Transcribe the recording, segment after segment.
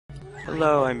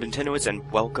Hello, I'm Bentendowhis,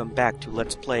 and welcome back to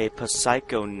Let's Play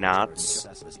Psychonauts.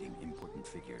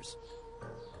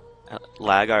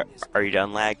 Lag, are you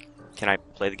done, lag? Can I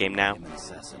play the game now?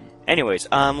 Anyways,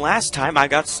 last time I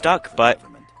got stuck, but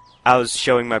I was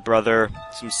showing my brother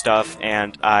some stuff,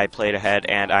 and I played ahead,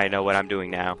 and I know what I'm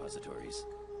doing now.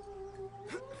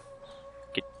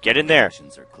 Get in there!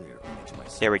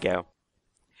 There we go.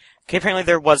 Okay, apparently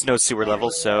there was no sewer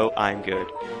level, so I'm good.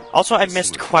 Also, I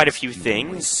missed quite a few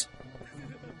things.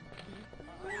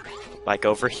 Like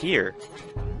over here.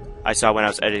 I saw when I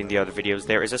was editing the other videos,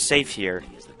 there is a safe here.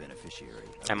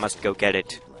 I must go get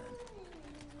it.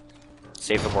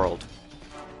 Save the world.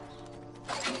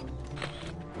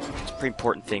 It's a pretty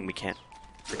important thing we can't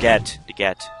forget to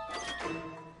get.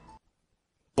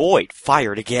 Boyd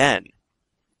fired again.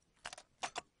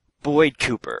 Boyd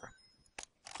Cooper.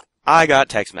 I got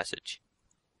text message.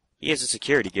 He is a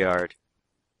security guard.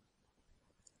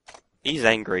 He's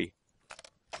angry.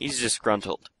 He's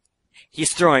disgruntled.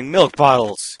 He's throwing milk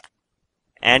bottles!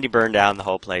 And he burned down the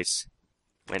whole place.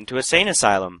 Went to a sane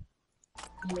asylum.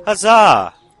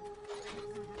 Huzzah!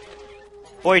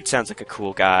 Boyd sounds like a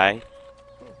cool guy.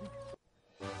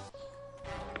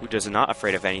 Who is not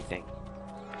afraid of anything.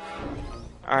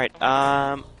 Alright,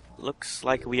 looks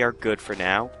like we are good for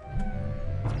now.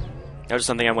 That was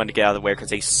something I wanted to get out of the way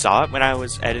because they saw it when I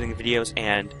was editing the videos,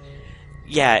 and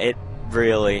yeah, it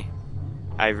really...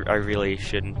 I really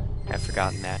shouldn't have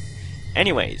forgotten that.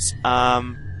 Anyways,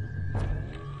 right,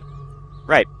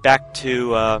 back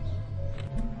to, I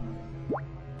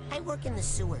work in the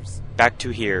sewers. Back to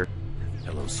here.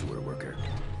 Hello, sewer worker.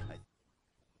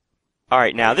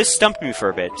 Alright, now this stumped me for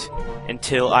a bit,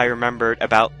 until I remembered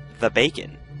about the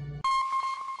bacon.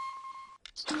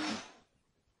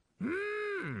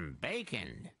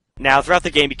 Bacon. Now, throughout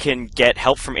the game, you can get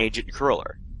help from Agent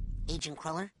Cruller. Agent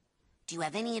Cruller, do you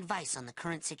have any advice on the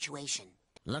current situation?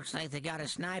 Looks like they got a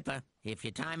sniper. If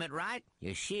you time it right,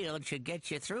 your shield should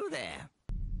get you through there.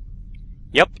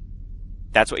 Yep.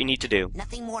 That's what you need to do.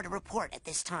 Nothing more to report at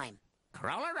this time.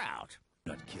 Cruller out.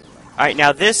 Alright,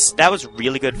 now that was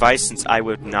really good advice, since I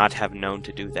would not have known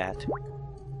to do that.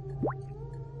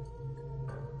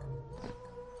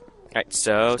 Alright,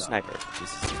 so, sniper.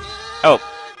 Oh,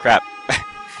 crap.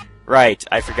 Right,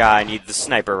 I forgot I need the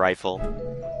sniper rifle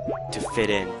to fit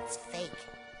in. It's fake.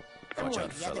 Watch Boy, out,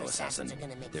 the fellow other assassin. assassins are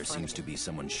gonna make There fun seems of to you. be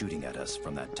someone shooting at us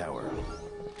from that tower.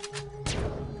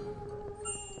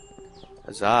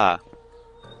 Huzzah.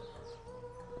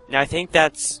 Now, I think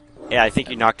that's... Yeah, I think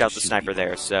you knocked out the sniper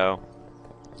there, so...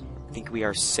 I think we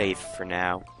are safe for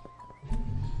now.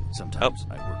 Sometimes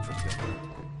I work for the government.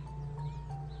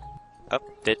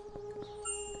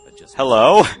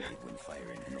 Hello?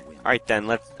 Alright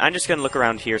then, I'm just gonna look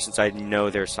around here since I know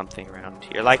there's something around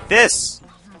here. Like this!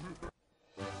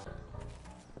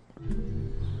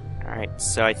 Alright,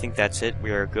 so I think that's it.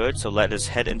 We are good, so let us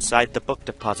head inside the book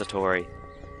depository.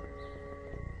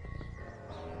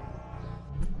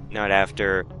 Not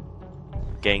after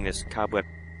getting this cobweb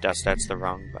dust, that's the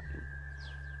wrong button.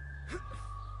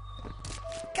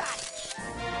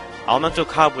 All mental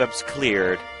cobwebs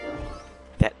cleared.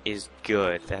 That is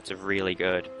good. That's really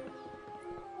good.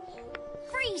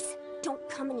 Freeze! Don't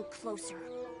come any closer.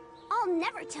 I'll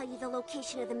never tell you the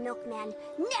location of the milkman.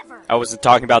 Never! I wasn't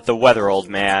talking about the weather, old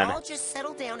man. I'll just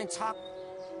settle down and talk.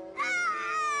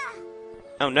 Ah!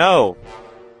 Oh no!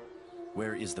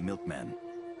 Where is the milkman?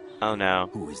 Oh no.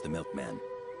 Who is the milkman?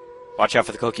 Watch out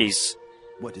for the cookies.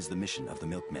 What is the mission of the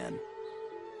milkman?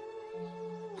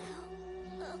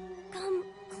 Come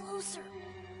closer.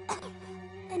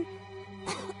 And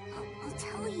I'll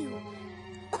tell you.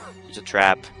 It's a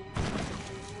trap.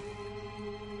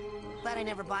 Glad I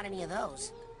never bought any of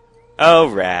those. Oh,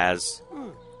 Raz.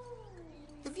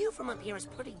 The view from up here is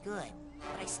pretty good,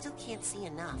 but I still can't see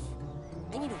enough.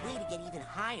 I need a way to get even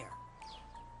higher.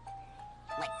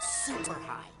 Like super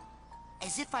high.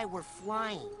 As if I were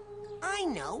flying. I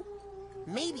know.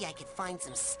 Maybe I could find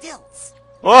some stilts.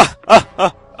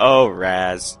 Oh,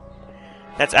 Raz.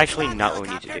 That's actually not what we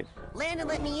need to do. Land and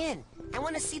let me in. I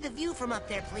want to see the view from up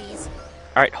there, please.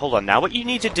 Alright, hold on. Now what you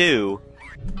need to do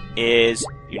is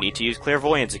you need to use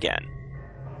clairvoyance again.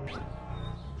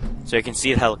 So you can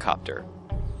see the helicopter.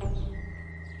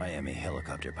 I am a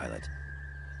helicopter pilot.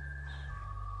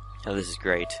 Oh, this is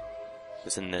great.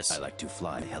 Listen to this. I like to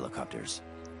fly helicopters.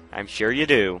 I'm sure you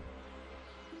do.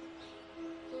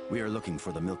 We are looking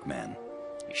for the milkman.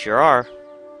 You sure are.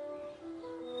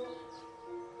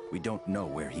 We don't know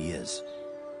where he is.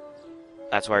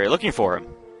 That's why you're looking for him.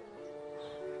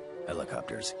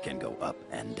 Helicopters can go up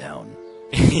and down.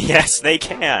 Yes, they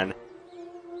can.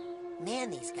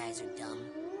 Man, these guys are dumb.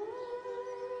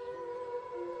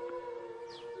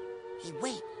 Hey,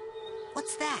 wait.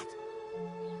 What's that?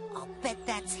 I'll bet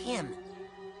that's him.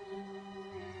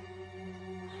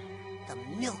 The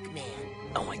milkman.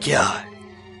 Oh my god.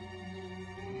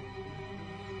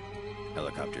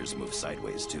 Helicopters move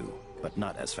sideways too, but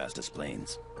not as fast as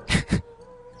planes.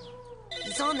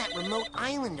 He's on that remote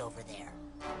island over there.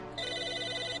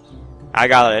 I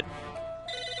got it.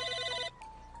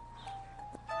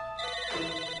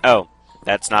 Oh,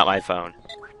 that's not my phone.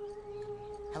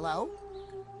 Hello?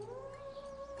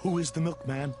 Who is the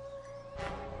milkman?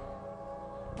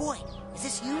 Boy, is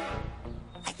this you?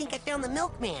 I think I found the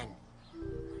milkman.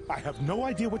 I have no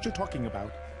idea what you're talking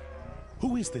about.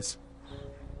 Who is this?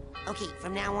 Okay,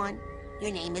 from now on,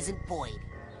 your name isn't Boyd.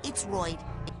 It's Royd,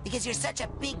 because you're such a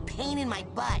big pain in my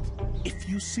butt. If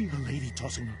you see a lady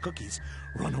tossing her cookies,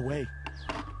 run away.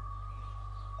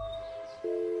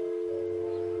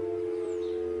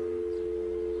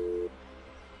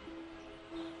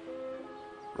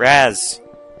 Raz,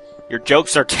 your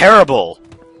jokes are terrible!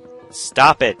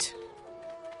 Stop it.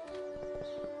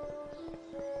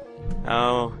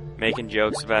 Oh, making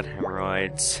jokes about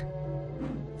hemorrhoids.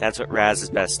 That's what Raz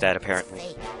is best at, apparently.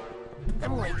 Fake.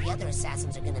 I'm worried the other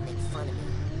assassins are gonna make fun of me.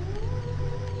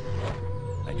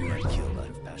 I do not kill out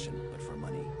of passion, but for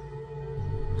money.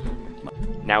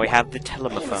 Now we have the I am a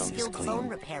telephone. skilled phone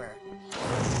repairer.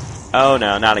 Oh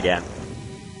no, not again.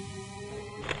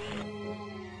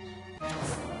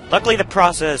 Luckily the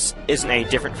process isn't any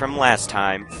different from last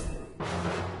time.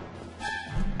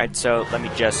 Alright, so let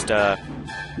me just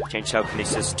change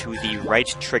telekinesis to the right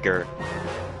trigger.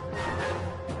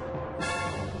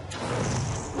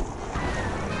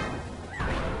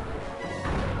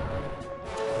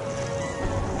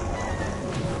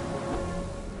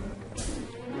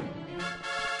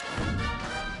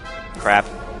 Crap.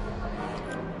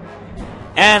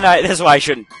 And this is why I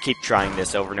shouldn't keep trying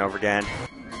this over and over again.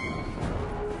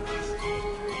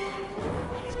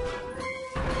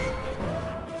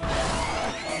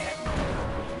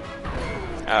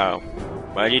 Oh.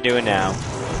 What are you doing now?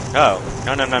 Oh.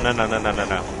 No, no, no, no, no, no, no, no,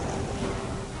 no.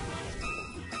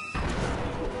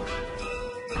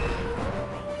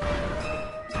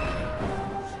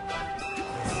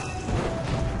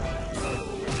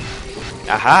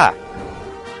 Aha!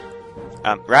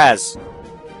 Raz.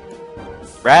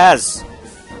 Raz!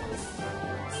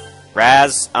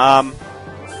 Raz,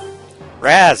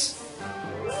 Raz!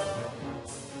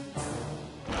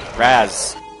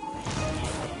 Raz.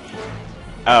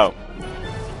 Oh.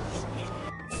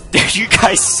 Did you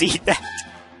guys see that?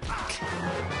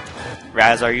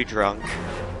 Raz, are you drunk?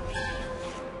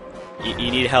 You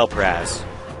need help, Raz.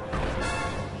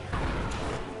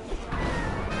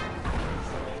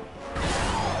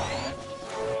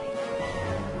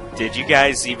 Did you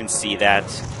guys even see that?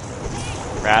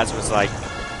 Raz was like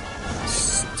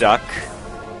stuck.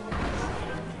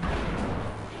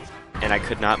 And I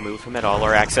could not move him at all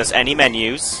or access any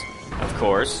menus, of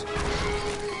course.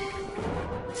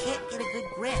 Can't get a good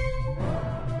grip.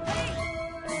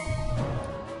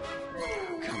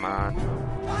 Come on.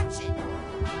 Watch it.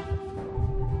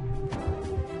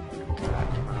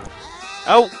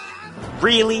 Oh!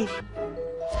 Really?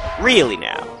 Really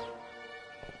now?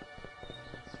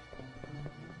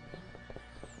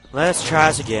 Let's try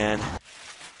this again.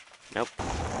 Nope.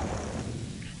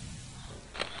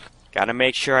 Gotta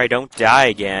make sure I don't die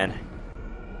again.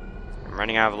 I'm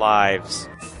running out of lives.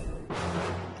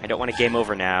 I don't want a game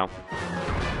over now.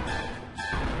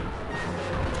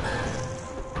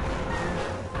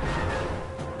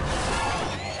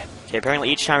 Okay, apparently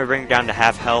each time we bring him down to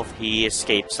half health, he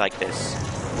escapes like this.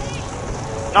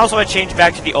 And also I changed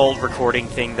back to the old recording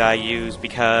thing that I use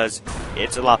because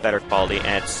it's a lot better quality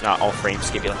and it's not all frame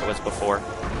skippy like it was before.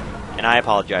 And I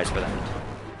apologize for that.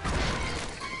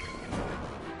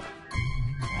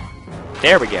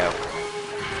 There we go.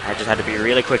 I just had to be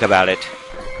really quick about it.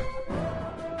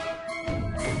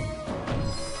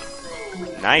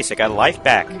 Nice, I got a life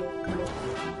back.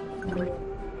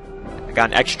 I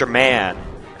got an extra man,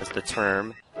 as the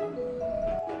term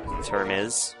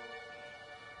is.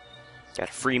 Got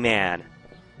a free man.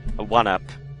 A one-up.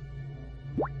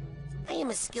 I am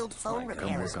a skilled phone Come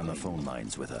repairer. work on the phone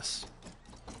lines with us.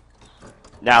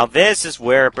 Now this is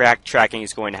where backtracking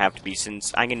is going to have to be,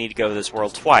 since I'm going to need to go to this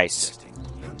world twice.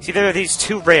 See, there are these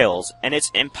two rails, and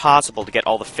it's impossible to get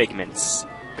all the figments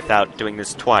without doing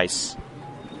this twice.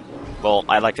 Well,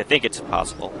 I like to think it's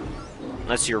impossible.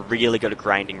 Unless you're really good at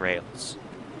grinding rails.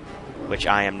 Which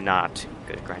I am not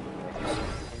good at grinding rails.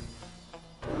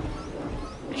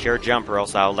 Be sure to jump or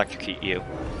else I'll electrocute you.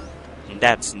 And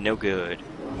that's no good.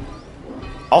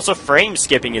 Also, frame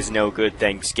skipping is no good,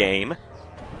 thanks, game.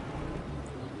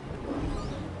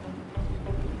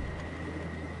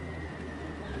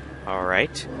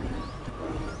 Alright.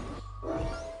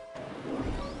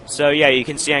 So yeah, you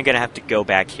can see I'm gonna have to go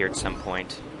back here at some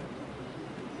point.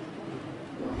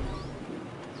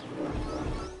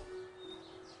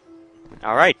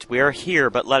 Alright, we are here,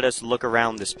 but let us look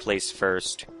around this place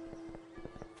first.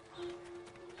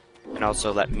 And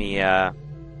also let me,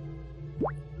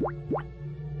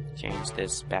 change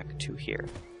this back to here.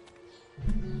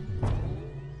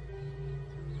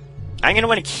 I'm gonna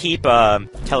want to keep,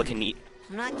 telekinesis.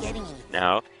 I'm not getting anything.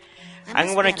 No. I'm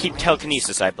gonna want to keep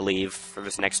telekinesis, I believe, for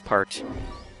this next part.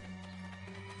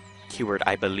 Keyword,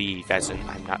 I believe, as in,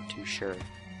 I'm not too sure.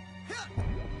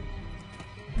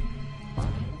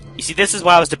 You see, this is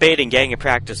why I was debating getting a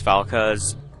practice file,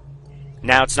 because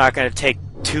now it's not going to take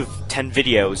 10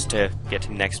 videos to get to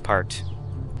the next part.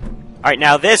 Alright,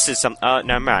 now this is some...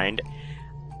 never mind.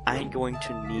 I'm going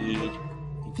to need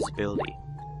invisibility.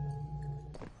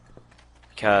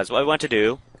 Because what I want to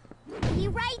do... Be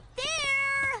right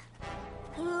there!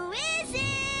 Who is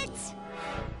it?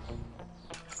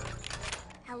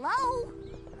 Hello?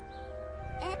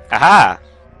 Aha!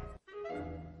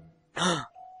 Oh,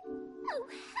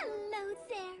 hello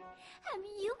there. Have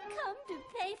you come to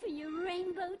pay for your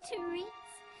rainbow treats?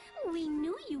 We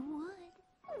knew you would.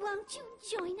 Won't you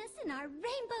join us in our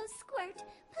Rainbow Squirt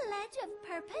Pledge of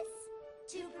Purpose?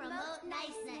 To promote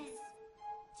niceness.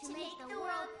 To make the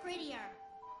world prettier.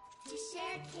 To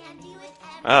share candy with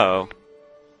everyone. Oh.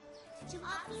 To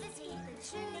obfuscate the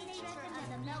true nature of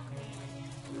the milkman.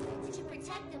 To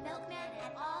protect the milkman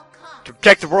at all costs. To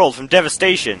protect the world from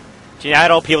devastation. To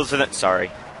unite all people to the...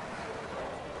 Sorry.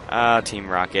 Team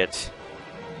Rocket.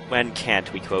 When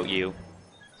can't we quote you?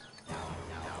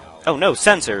 Oh no,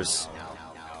 sensors!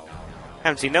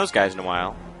 Haven't seen those guys in a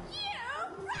while. You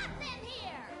brought them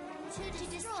here! To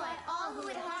destroy all who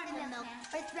would harm the milkman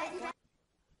or threaten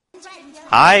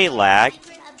Hi, Lag.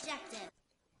 objective.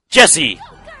 Jesse!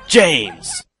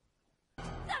 James!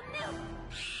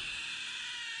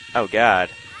 Oh god.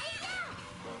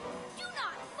 Do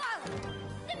not follow.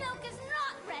 The milk is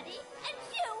not ready, and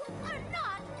you are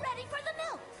not ready for the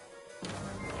milk.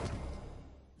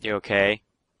 You okay?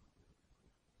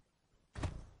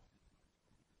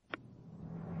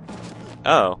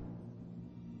 Oh.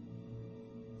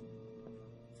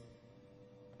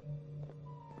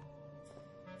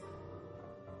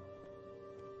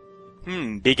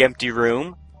 Big empty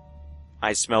room.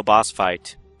 I smell boss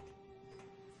fight.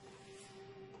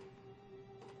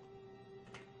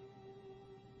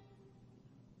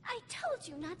 I told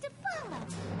you not to follow.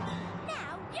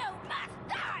 Now you must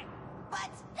die.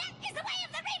 But that is the way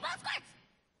of the Rainbow Squirts.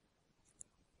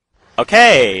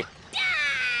 Okay.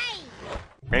 Die!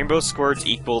 Rainbow Squirts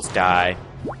equals die.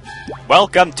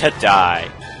 Welcome to die.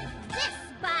 This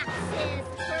box is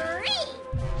free.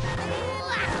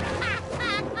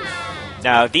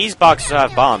 Now these boxes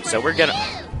have bombs, so we're gonna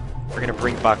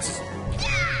bring boxes. No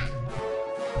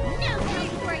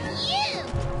good for you.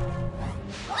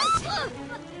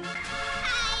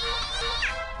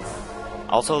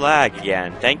 Also lag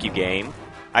again. Thank you, game.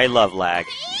 I love lag.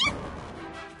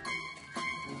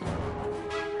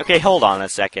 Okay, hold on a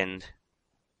second.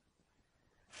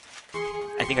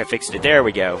 I think I fixed it. There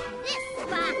we go. This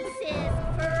box is free.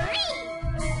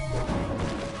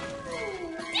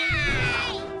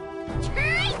 Die!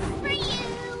 Treats for you.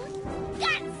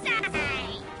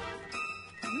 Gutside.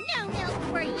 No milk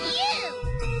for you.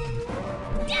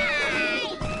 Die!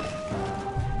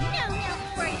 No milk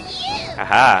for you.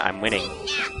 Haha, I'm winning. Now,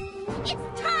 it's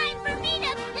time for me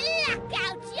to black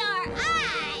out your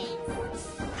eyes.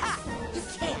 Ha! You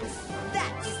can't.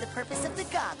 That is the purpose of the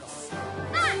goggles.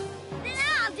 Fine, then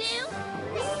I'll do.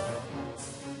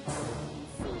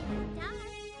 See in the dark.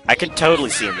 I can totally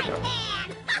see in the dark.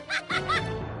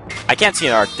 Can. I can't see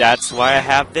in the dark. That's why I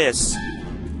have this.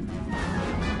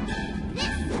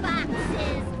 This box is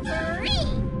free.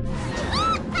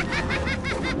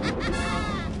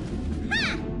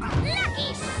 Lucky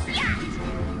shot.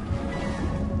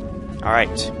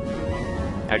 Alright.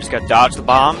 I just gotta dodge the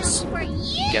bombs. For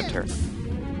you. Get her.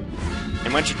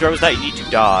 And when she throws that, you need to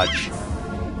dodge.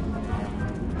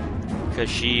 Because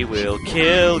she will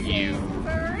kill you.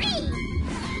 Free.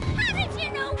 How did you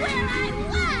know where I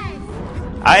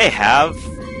was? I have...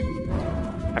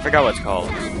 I forgot what it's called.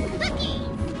 Some cookies.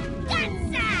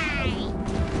 Gutside.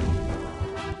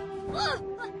 Ooh,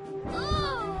 ooh.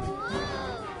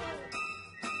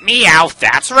 Meow,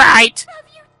 that's right! Have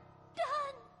you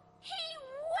done? He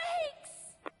wakes.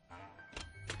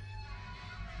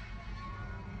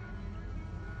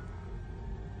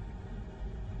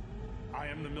 I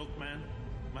am the milkman.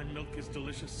 My milk is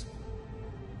delicious.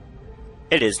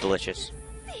 It is delicious.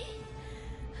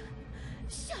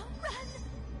 Shall run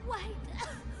while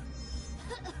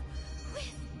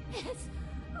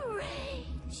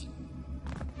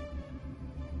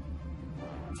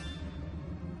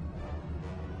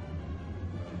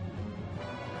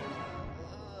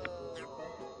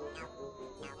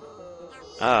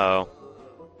Uh-oh.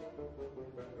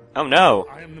 Oh no!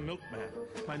 I am the milkman.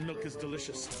 My milk is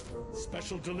delicious.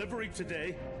 Special delivery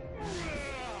today.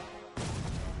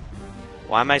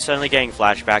 Why am I suddenly getting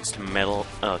flashbacks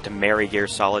to Mary Gear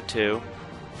Solid 2?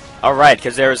 Oh right,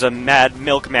 because there's a mad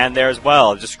milkman there as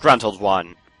well, a disgruntled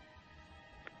one.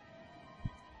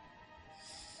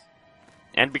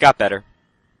 And we got better.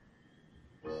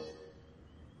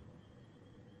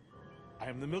 I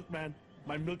am the milkman.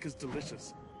 My milk is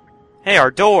delicious. Hey,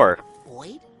 our door!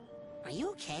 Boyd? Are you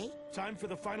okay? Time for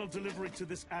the final delivery to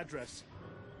this address.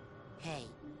 Hey,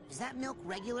 is that milk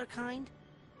regular kind?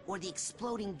 Or the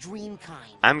exploding dream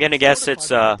kind? I'm gonna guess it's,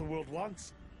 What the world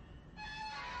wants.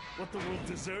 What the world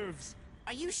deserves.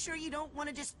 Are you sure you don't want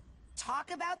to just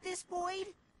talk about this, Boyd?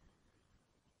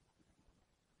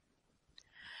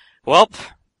 Welp,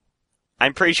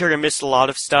 I'm pretty sure I missed a lot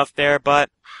of stuff there, but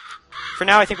for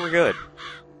now I think we're good.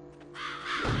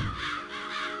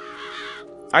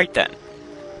 Alright then.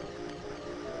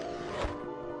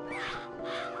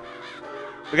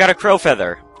 We got a crow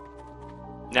feather.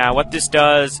 Now what this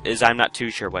does is I'm not too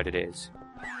sure what it is.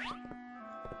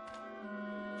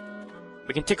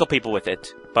 We can tickle people with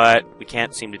it, but we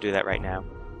can't seem to do that right now.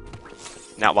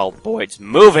 Not while Boyd's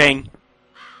moving!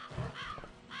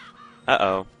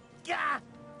 Uh-oh.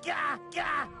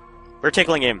 We're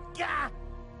tickling him.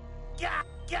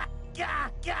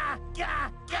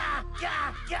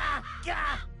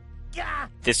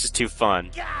 This is too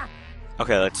fun.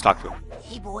 Okay, let's talk to him.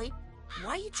 Hey, Boyd.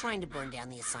 Why are you trying to burn down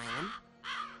the asylum?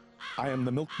 I am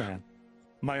the milkman.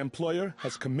 My employer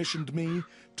has commissioned me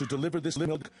to deliver this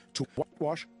milk to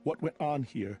whitewash what went on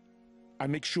here. I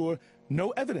make sure no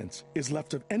evidence is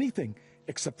left of anything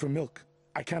except for milk.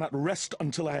 I cannot rest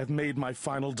until I have made my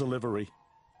final delivery.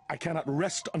 I cannot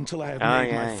rest until I have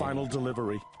made my final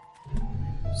delivery.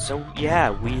 So, yeah,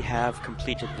 we have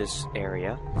completed this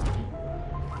area.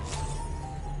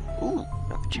 Ooh,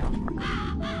 not the jump.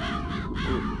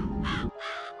 Ooh.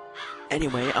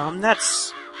 Anyway,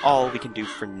 that's all we can do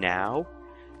for now.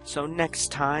 So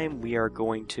next time we are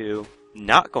going to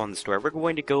not go in the store. We're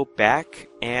going to go back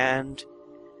and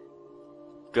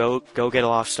go get a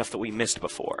lot of stuff that we missed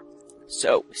before.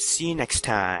 So, see you next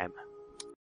time.